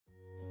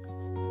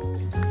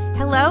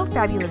Hello,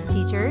 fabulous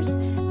teachers.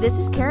 This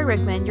is Carrie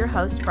Rickman, your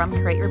host from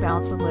Create Your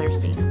Balance with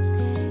Literacy.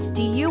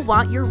 Do you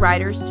want your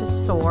writers to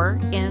soar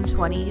in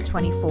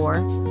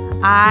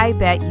 2024? I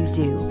bet you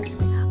do.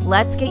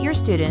 Let's get your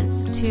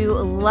students to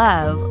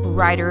love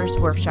Writers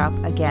Workshop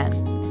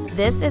again.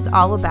 This is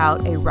all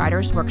about a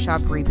Writers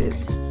Workshop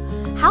reboot.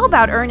 How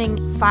about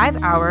earning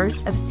 5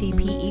 hours of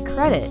CPE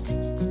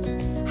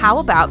credit? How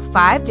about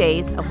 5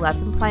 days of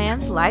lesson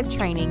plans, live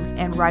trainings,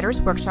 and Writers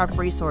Workshop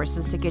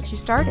resources to get you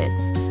started?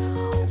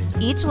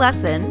 Each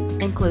lesson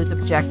includes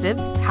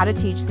objectives, how to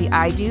teach the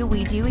I do,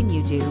 we do, and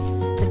you do,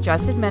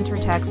 suggested mentor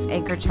text,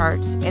 anchor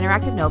charts,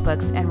 interactive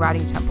notebooks, and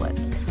writing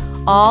templates,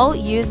 all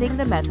using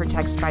the mentor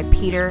text by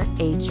Peter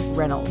H.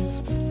 Reynolds.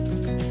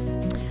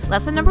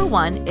 Lesson number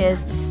 1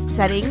 is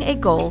setting a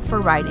goal for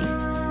writing,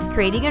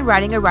 creating and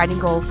writing a writing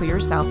goal for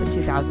yourself in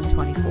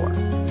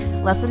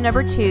 2024. Lesson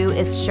number 2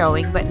 is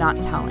showing but not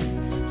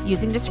telling,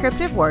 using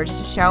descriptive words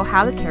to show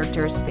how the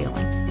character is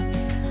feeling.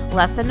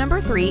 Lesson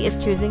number 3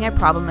 is choosing a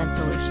problem and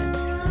solution,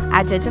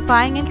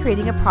 identifying and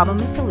creating a problem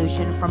and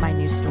solution for my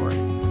new story.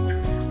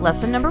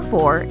 Lesson number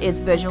 4 is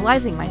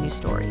visualizing my new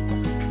story,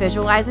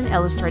 visualize and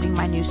illustrating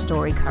my new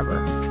story cover.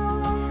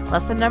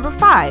 Lesson number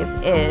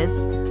 5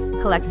 is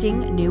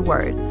collecting new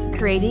words,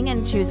 creating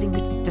and choosing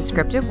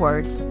descriptive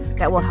words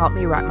that will help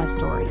me write my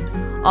story.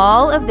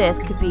 All of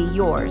this could be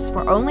yours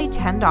for only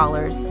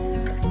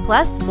 $10,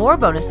 plus more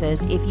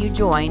bonuses if you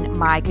join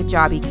my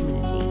Kajabi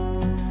community.